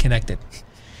telepathically connected,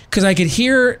 because I could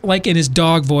hear in his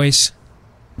dog voice.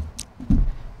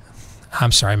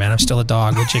 I'm sorry, man. I'm still a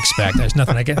dog. What'd you expect? There's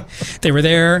nothing I can. They were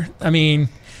there. I mean,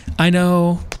 I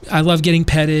know. I love getting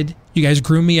petted. You guys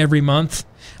groom me every month.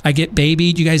 I get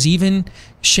babied. You guys even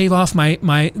shave off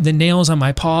the nails on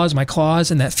my paws, my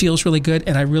claws, and that feels really good,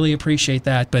 and I really appreciate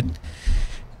that. But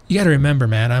you got to remember,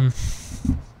 man,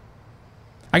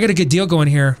 I got a good deal going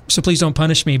here, so please don't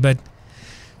punish me, but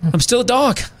I'm still a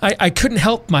dog. I couldn't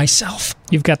help myself.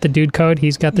 You've got the dude code.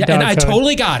 He's got the dog code. And I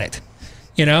totally got it.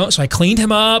 So I cleaned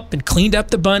him up and cleaned up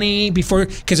the bunny before,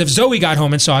 because if Zoe got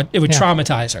home and saw it, it would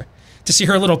traumatize her to see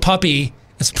her little puppy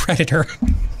as a predator.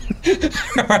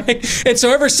 All right. And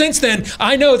so ever since then,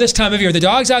 I know this time of year, the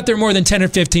dog's out there more than 10 or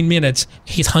 15 minutes.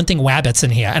 He's hunting wabbits in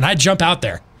here. And I jump out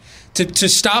there to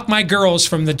stop my girls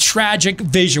from the tragic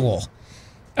visual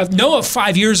of Noah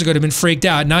 5 years ago would have been freaked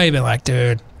out. Now you've been like,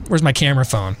 dude, where's my camera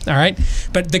phone? All right.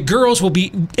 But the girls will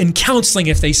be in counseling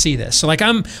if they see this. So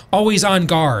I'm always on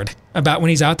guard about when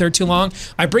he's out there too long.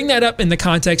 I bring that up in the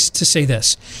context to say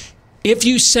this. If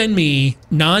you send me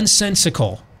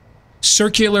nonsensical,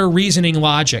 circular reasoning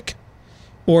logic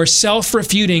or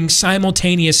self-refuting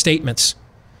simultaneous statements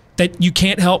that you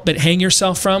can't help but hang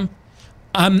yourself from,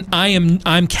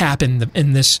 I'm Cap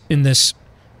in this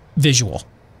visual.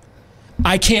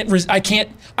 I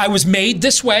was made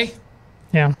this way.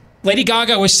 Yeah. Lady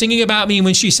Gaga was singing about me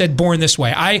when she said born this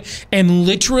way. I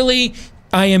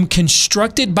am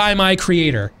constructed by my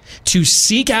creator to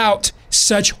seek out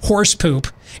such horse poop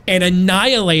and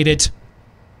annihilate it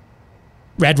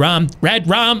red rum, red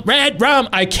rum, red rum.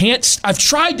 I can't. I've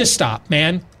tried to stop,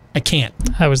 man. I can't.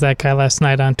 I was that guy last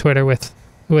night on Twitter with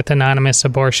anonymous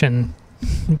abortion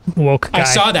woke guy. I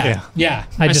saw that. Yeah.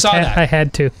 I saw that. I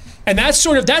had to. And that's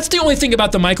the only thing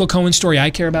about the Michael Cohen story I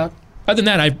care about. Other than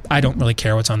that, I don't really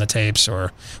care what's on the tapes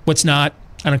or what's not.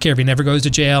 I don't care if he never goes to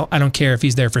jail. I don't care if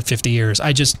he's there for 50 years.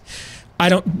 I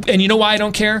don't. And you know why I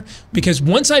don't care? Because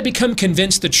once I become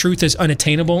convinced the truth is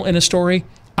unattainable in a story,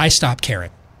 I stop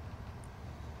caring.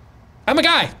 I'm a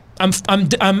guy.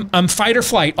 I'm fight or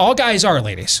flight. All guys are,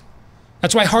 ladies.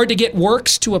 That's why hard to get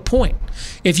works to a point.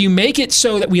 If you make it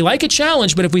so that we like a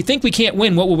challenge, but if we think we can't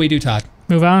win, what will we do, Todd?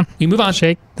 Move on. You move on.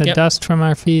 Shake the dust from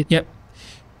our feet. Yep.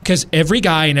 Because every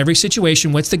guy in every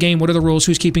situation, what's the game? What are the rules?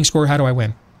 Who's keeping score? How do I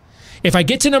win? If I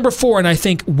get to number 4 and I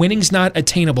think winning's not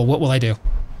attainable, what will I do?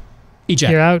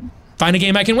 Eject. You're out. Find a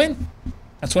game I can win.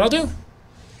 That's what I'll do.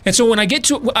 And so when I get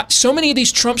to so many of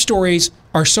these Trump stories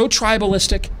are so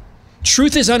tribalistic,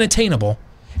 truth is unattainable.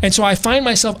 And so I find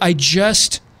myself,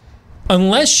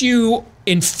 unless you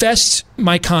infest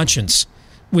my conscience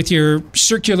with your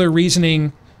circular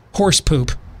reasoning horse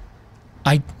poop,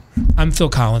 I'm Phil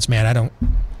Collins, man. I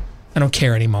don't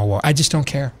care anymore. I just don't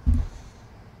care.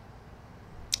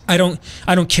 I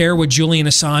don't care what Julian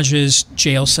Assange's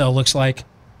jail cell looks like.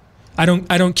 I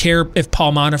don't care if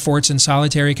Paul Manafort's in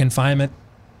solitary confinement.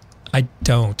 I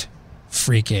don't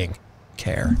freaking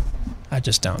care. I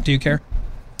just don't. Do you care?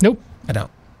 Nope. I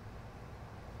don't.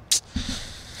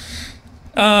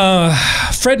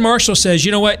 Fred Marshall says,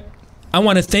 you know what? I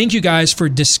want to thank you guys for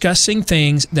discussing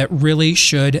things that really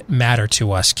should matter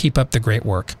to us. Keep up the great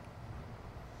work.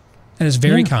 That is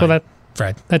very kind, well,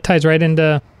 Fred. That ties right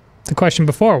into the question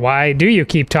before. Why do you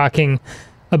keep talking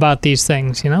about these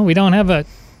things? We don't have a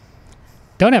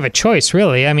choice,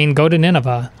 really. I mean, go to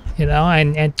Nineveh,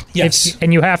 and yes.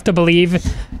 And you have to believe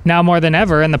now more than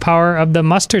ever in the power of the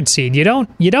mustard seed. You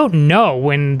don't know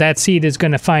when that seed is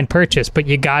going to find purchase, but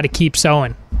you got to keep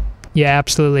sowing. You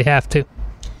absolutely have to.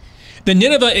 The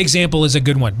Nineveh example is a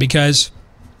good one because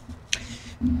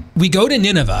we go to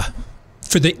Nineveh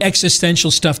for the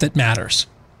existential stuff that matters.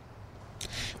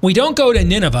 We don't go to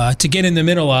Nineveh to get in the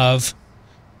middle of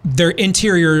their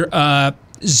interior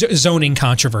zoning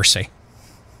controversy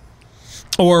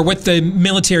or what the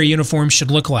military uniform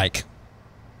should look like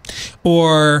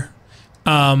or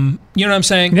you know what I'm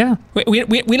saying? Yeah.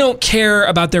 We don't care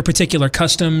about their particular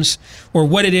customs or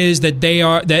what it is that they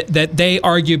are that they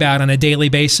argue about on a daily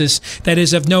basis that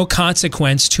is of no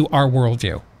consequence to our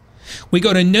worldview. We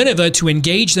go to Nineveh to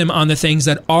engage them on the things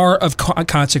that are of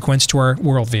consequence to our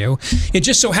worldview. It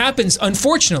just so happens,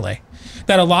 unfortunately,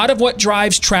 that a lot of what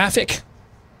drives traffic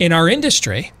in our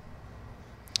industry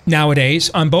nowadays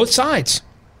on both sides.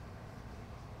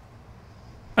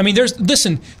 I mean,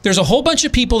 there's a whole bunch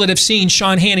of people that have seen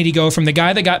Sean Hannity go from the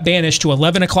guy that got banished to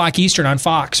 11 o'clock Eastern on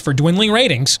Fox for dwindling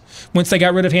ratings once they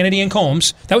got rid of Hannity and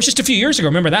Combs. That was just a few years ago.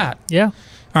 Remember that? Yeah. All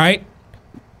right.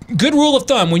 Good rule of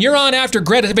thumb. When you're on after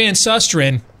Greta Van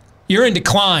Susteren, you're in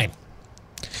decline.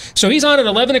 So he's on at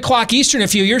 11 o'clock Eastern a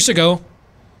few years ago,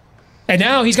 and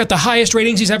now he's got the highest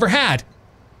ratings he's ever had.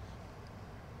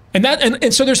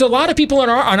 And so there's a lot of people on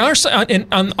our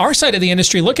side of the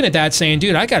industry looking at that saying,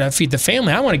 dude, I got to feed the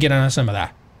family. I want to get on some of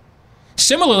that.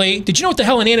 Similarly, did you know what the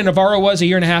hell an Ana Navarro was a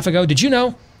year and a half ago? Did you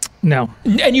know? No.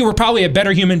 And you were probably a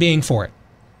better human being for it.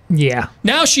 Yeah.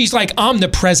 Now she's like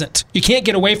omnipresent. You can't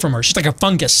get away from her. She's like a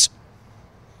fungus.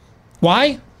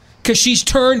 Why? Because she's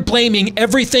turned blaming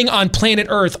everything on planet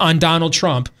Earth on Donald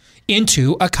Trump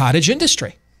into a cottage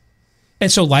industry. And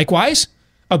so likewise,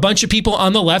 a bunch of people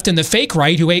on the left and the fake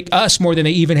right who hate us more than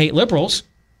they even hate liberals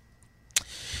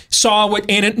saw what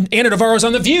Ana Navarro's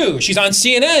on The View. She's on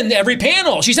CNN, every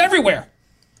panel. She's everywhere.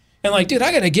 And like, dude,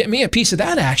 I got to get me a piece of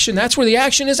that action. That's where the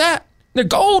action is at. The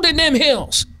gold in them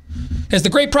hills. As the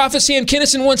great prophet Sam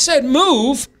Kinison once said,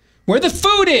 move where the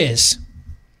food is.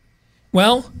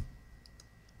 Well,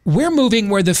 we're moving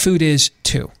where the food is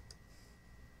too.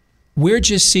 We're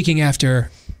just seeking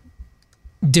after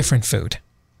different food,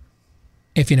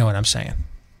 if you know what I'm saying.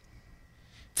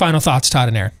 Final thoughts, Todd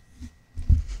and Aaron.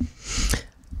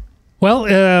 Well,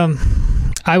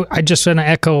 I just want to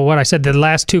echo what I said. The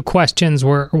last two questions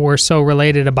were so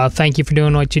related about thank you for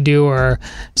doing what you do, or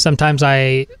sometimes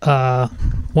I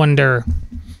wonder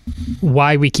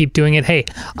why we keep doing it. Hey,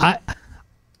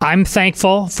 I'm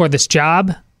thankful for this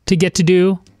job to get to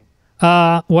do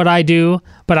what I do,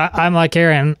 but I'm like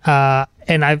Aaron,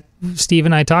 and Steve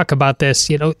and I talk about this,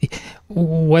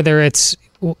 whether it's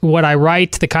what I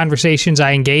write, the conversations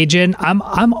I engage in,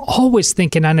 I'm always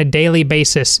thinking on a daily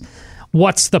basis,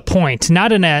 what's the point?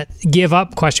 Not in a give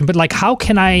up question, but like how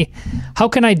can I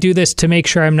do this to make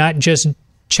sure I'm not just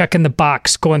checking the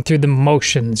box, going through the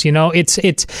motions. It's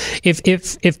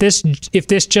if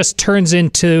this just turns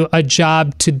into a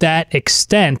job to that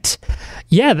extent,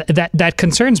 that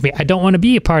concerns me. I don't want to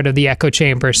be a part of the echo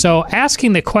chamber. So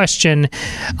asking the question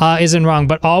isn't wrong,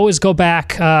 but always go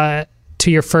back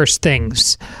to your first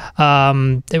things.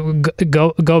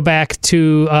 Go back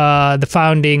to the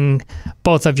founding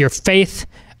both of your faith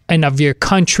and of your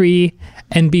country,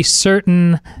 and be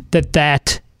certain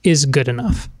that is good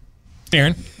enough.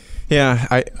 Aaron?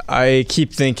 Yeah, I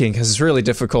keep thinking, because it's really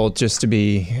difficult, just to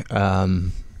be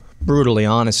brutally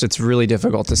honest, it's really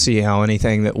difficult to see how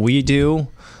anything that we do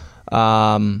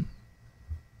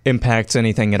impacts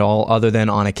anything at all, other than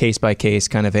on a case-by-case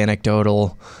kind of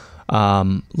anecdotal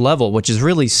level, which is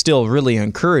really still really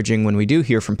encouraging when we do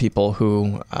hear from people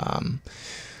who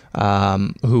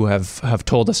have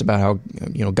told us about how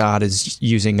God is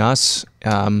using us,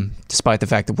 despite the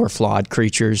fact that we're flawed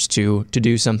creatures, to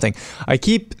do something. I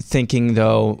keep thinking,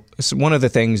 though, one of the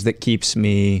things that keeps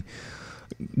me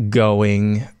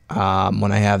going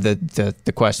when I have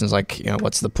the questions like,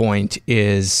 what's the point,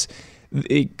 is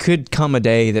it could come a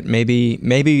day that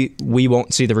maybe we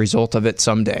won't see the result of it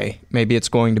someday. Maybe it's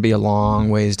going to be a long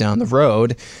ways down the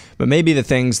road, but maybe the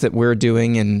things that we're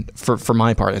doing, and for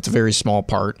my part, it's a very small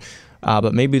part,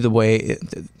 but maybe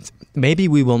maybe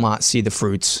we will not see the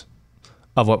fruits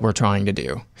of what we're trying to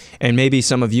do. And maybe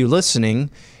some of you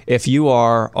listening, if you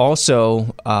are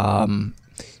also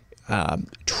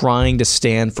trying to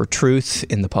stand for truth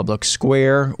in the public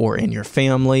square or in your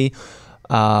family,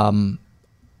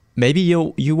 maybe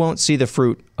you won't see the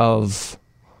fruit of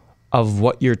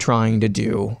what you're trying to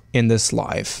do in this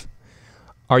life.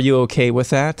 Are you okay with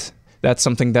that? That's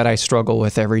something that I struggle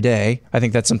with every day. I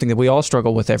think that's something that we all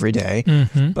struggle with every day.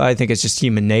 Mm-hmm. But I think it's just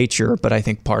human nature. But I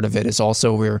think part of it is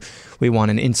also we want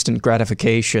an instant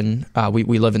gratification.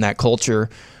 We live in that culture.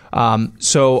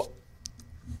 So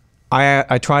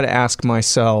I try to ask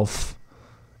myself,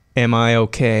 am I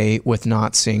okay with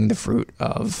not seeing the fruit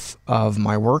of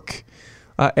my work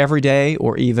every day,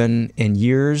 or even in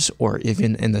years, or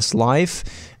even in this life?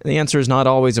 And the answer is not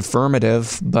always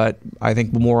affirmative, but I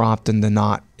think more often than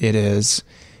not it is.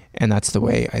 And that's the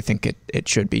way I think it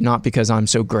should be. Not because I'm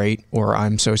so great or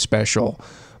I'm so special,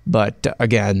 but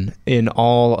again, in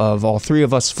all three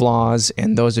of us flaws,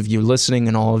 and those of you listening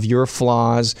and all of your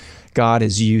flaws, God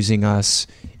is using us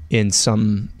in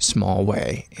some small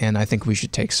way. And I think we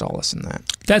should take solace in that.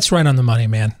 That's right on the money,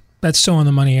 man. That's so on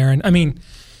the money, Aaron. I mean,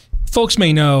 folks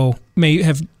may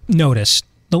have noticed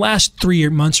the last 3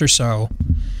 months or so,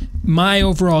 my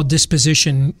overall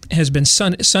disposition has been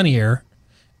sunnier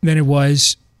than it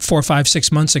was 4, 5,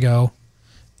 6 months ago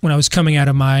when I was coming out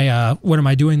of my what am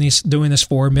I doing this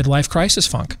for midlife crisis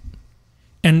funk.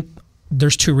 And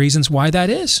there's 2 reasons why that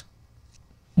is.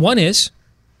 One is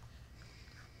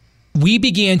we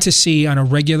began to see on a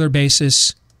regular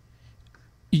basis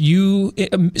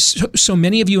so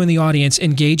many of you in the audience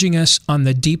engaging us on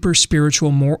the deeper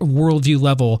spiritual worldview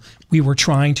level we were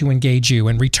trying to engage you,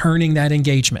 and returning that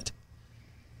engagement.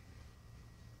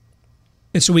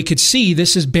 And so we could see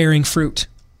this is bearing fruit.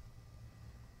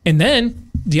 And then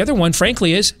the other one,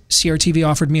 frankly, is CRTV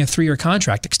offered me a 3-year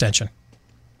contract extension.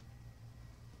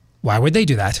 Why would they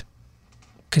do that?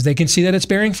 Because they can see that it's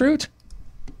bearing fruit.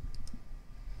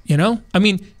 I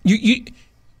mean,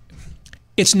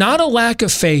 it's not a lack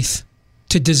of faith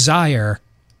to desire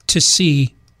to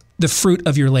see the fruit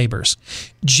of your labors.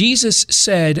 Jesus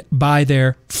said, by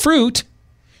their fruit,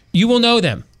 you will know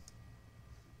them,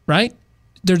 right?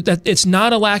 It's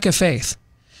not a lack of faith.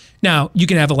 Now, you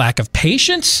can have a lack of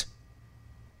patience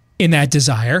in that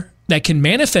desire that can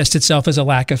manifest itself as a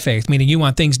lack of faith, meaning you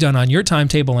want things done on your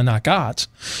timetable and not God's.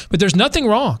 But there's nothing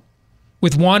wrong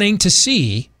with wanting to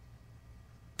see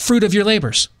fruit of your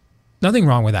labors. Nothing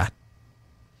wrong with that.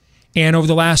 And over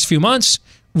the last few months,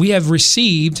 we have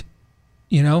received,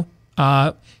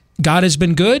 God has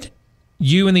been good.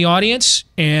 You in the audience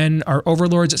and our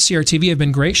overlords at CRTV have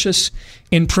been gracious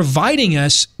in providing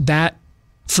us that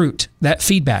fruit, that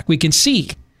feedback. We can see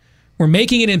we're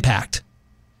making an impact.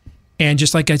 And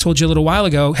just like I told you a little while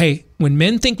ago, hey, when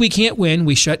men think we can't win,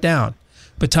 we shut down.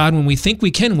 But Todd, when we think we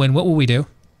can win, what will we do?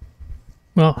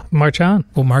 Well, march on.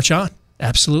 We'll march on.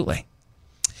 Absolutely.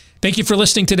 Thank you for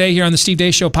listening today here on the Steve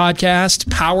Deace Show podcast,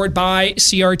 powered by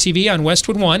CRTV on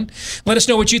Westwood One. Let us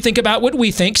know what you think about what we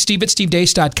think.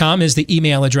 Steve@stevedeace.com is the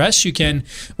email address. You can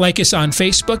like us on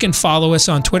Facebook and follow us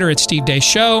on Twitter at Steve Deace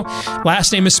Show.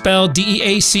 Last name is spelled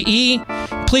DEACE.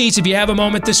 please, if you have a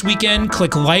moment this weekend,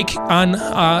 click like on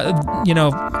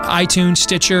iTunes,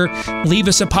 Stitcher. Leave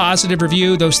us a positive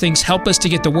review. Those things help us to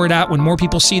get the word out. When more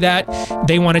people see that,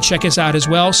 they want to check us out as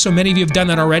well. So many of you have done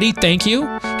that already. Thank you.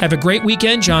 Have a great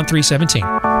weekend. John 3:17.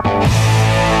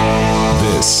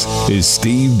 This is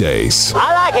Steve Deace.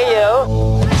 I like you.